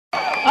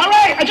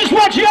Hey, I just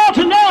want you all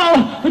to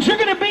know that you're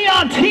gonna be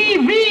on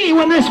TV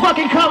when this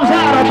fucking comes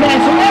out, okay?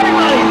 So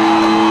everybody,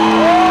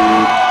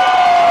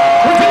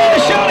 we're doing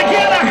the show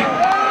together.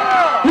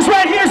 This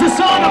right here is a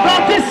song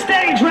about this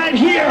stage right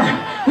here.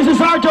 This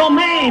is our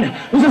domain.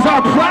 This is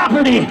our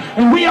property,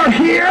 and we are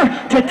here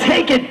to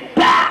take it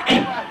back.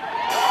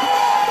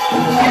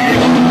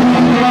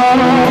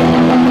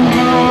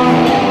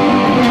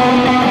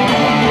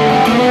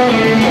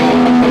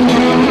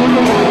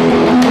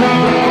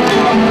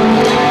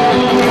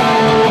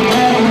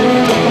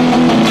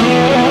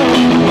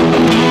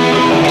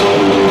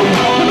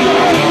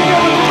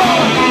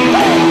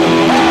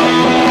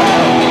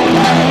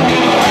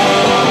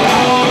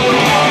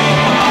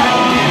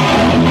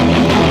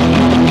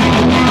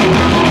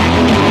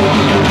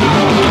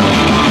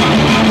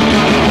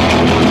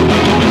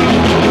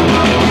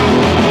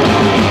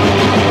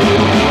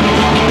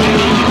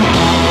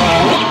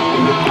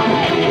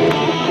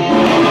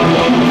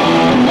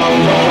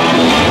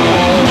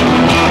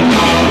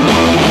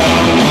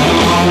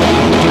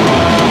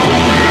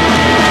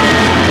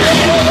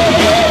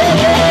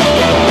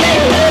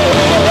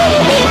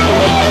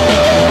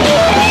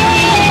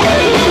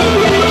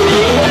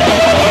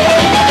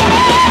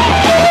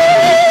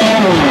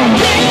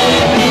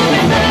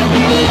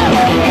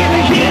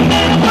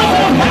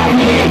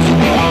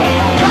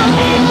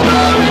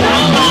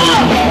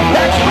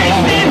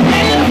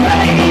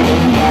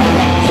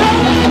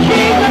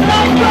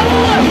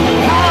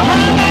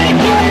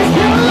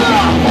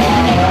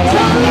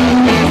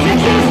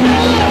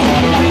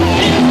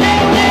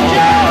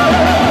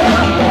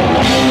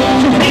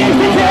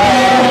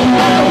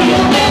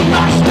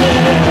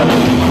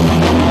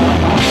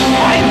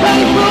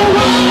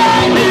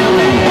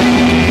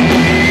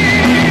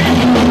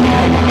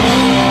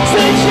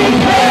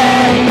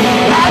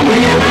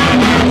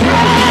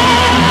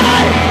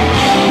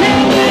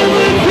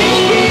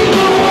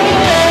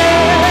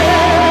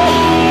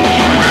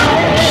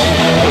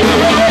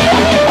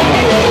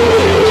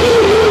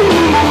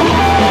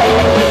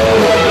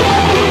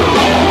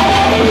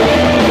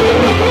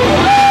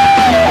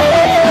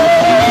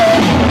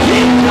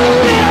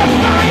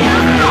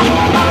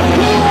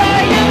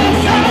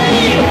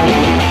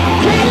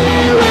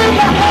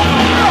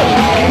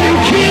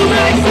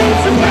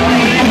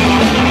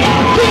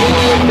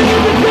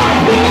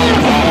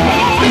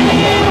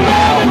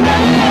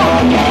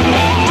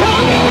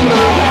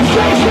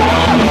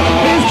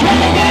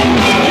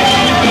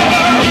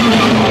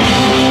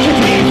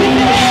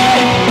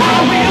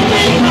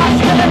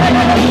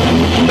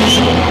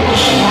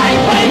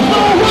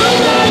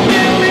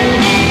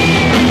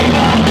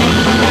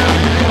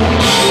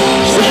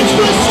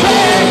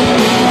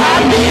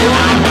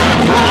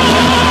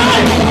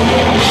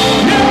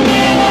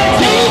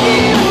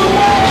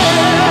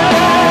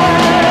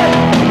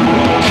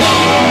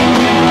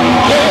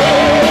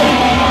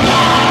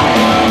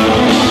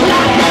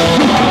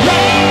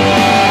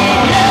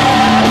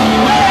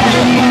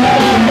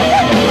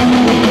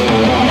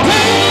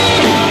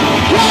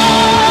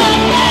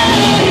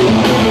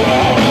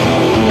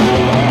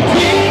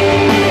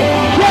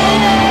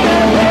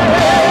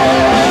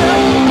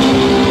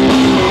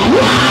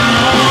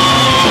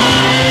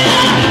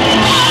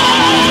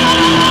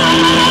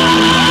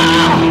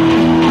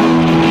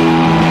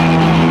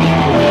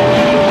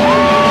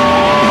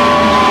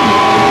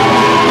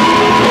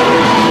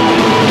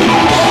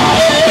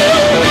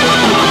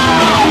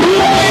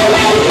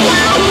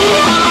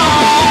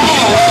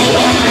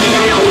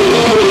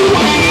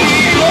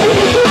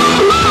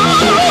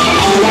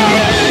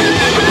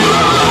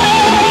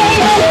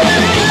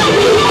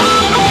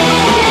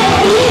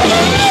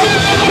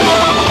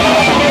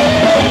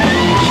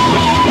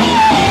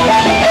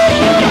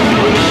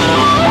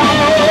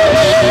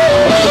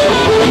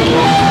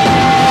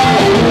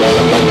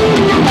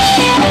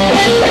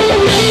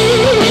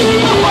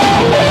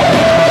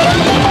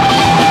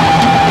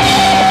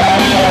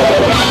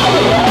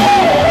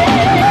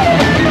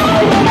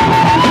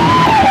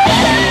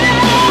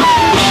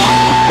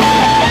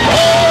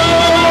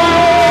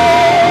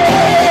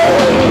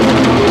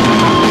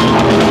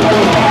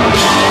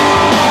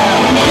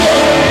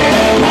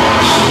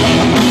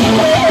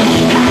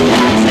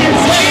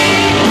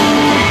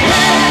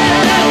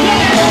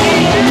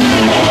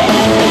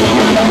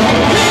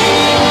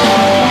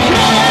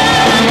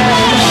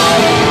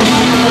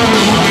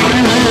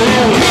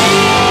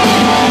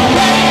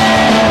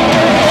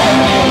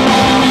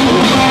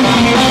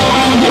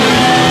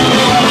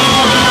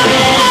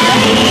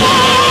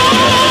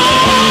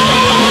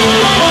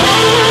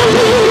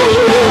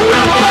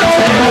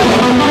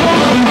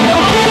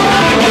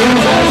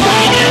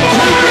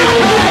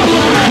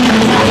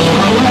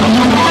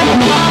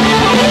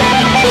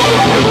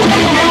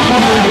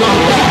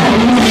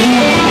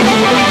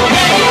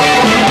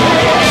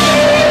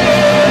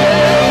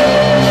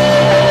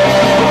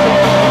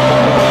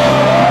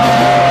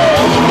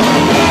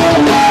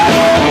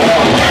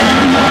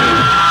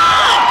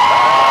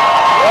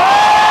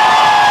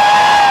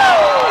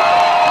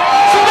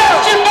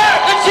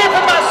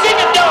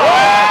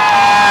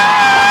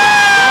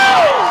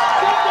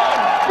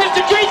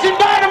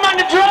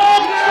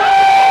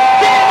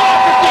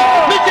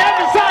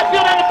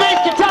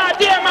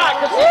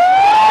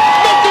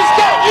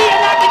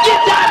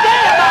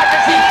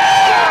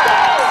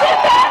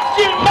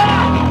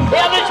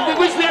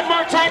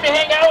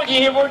 you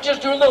here. We're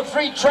just doing a little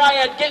free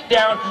triad get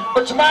down.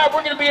 But tomorrow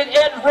we're going to be at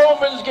Ed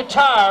Roman's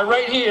Guitar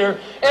right here.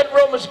 Ed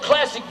Roman's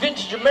classic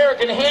vintage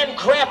American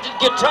handcrafted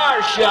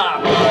guitar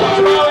shop.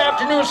 Tomorrow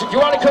afternoon, so if you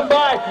want to come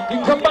by, you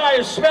can come by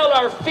and smell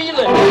our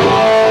feeling. You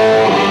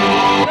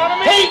know what I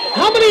mean? Hey,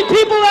 how many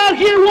people out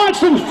here want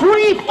some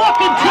free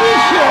fucking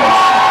t-shirts?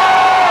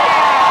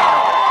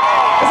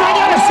 Because I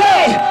gotta say,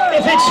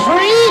 if it's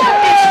free,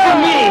 it's for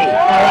me.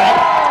 Alright?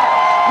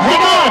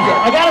 Hang on,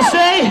 I gotta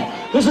say,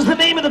 this is the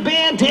name of the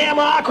band,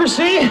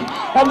 Damnocracy,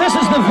 and this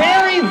is the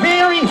very,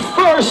 very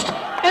first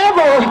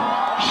ever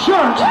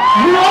shirt.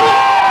 You know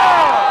it?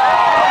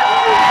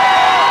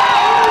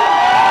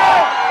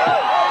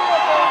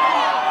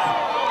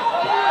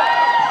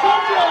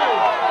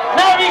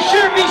 Now be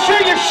sure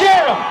you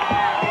share them.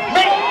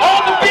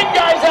 All the big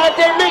guys out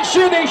there, make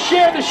sure they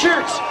share the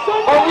shirts,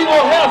 or we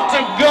will have to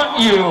gut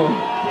you.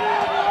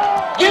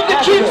 Give the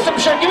kids some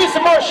shirts. Give me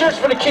some more shirts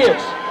for the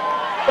kids.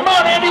 Come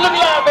on, Andy, look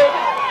alive, baby.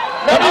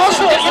 Now,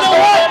 also, you know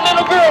what? That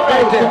little girl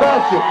right there.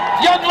 Sebastian.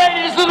 Young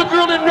lady, this little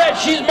girl in red,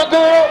 she's my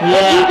girl. Yeah.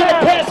 And you're going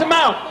to pass them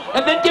out.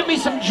 And then give me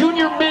some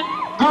Junior Mint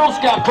Girl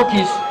Scout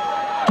cookies.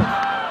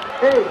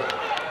 Hey.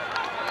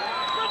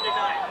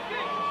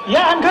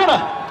 Yeah, I'm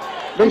gonna.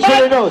 Make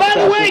sure they know. By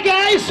the way,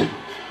 guys,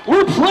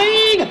 we're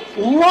playing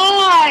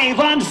live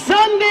on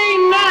Sunday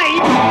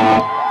night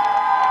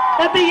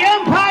at the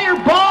Empire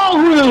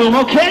Ballroom,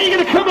 okay? You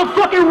gonna come and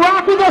fucking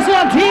rock with us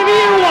on TV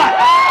or what?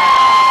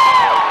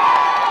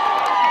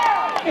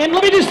 And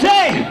let me just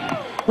say,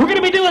 we're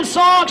gonna be doing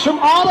songs from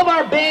all of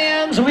our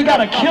bands. We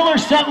got a killer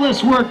set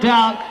list worked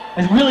out.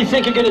 I really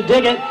think you're gonna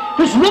dig it.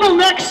 This little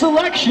next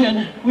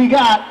selection we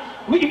got,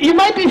 you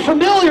might be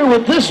familiar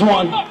with this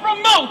one.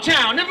 From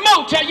Motown.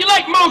 Motown. You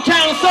like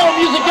Motown soul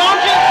music,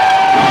 don't you?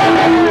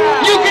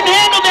 You can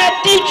handle that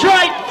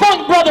Detroit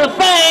Funk Brother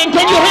thing.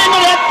 Can you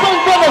handle that Funk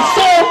Brother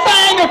soul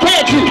thing, or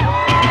can't you?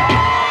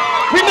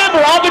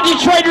 Remember, all the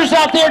Detroiters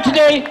out there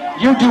today,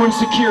 you're doing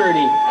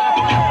security.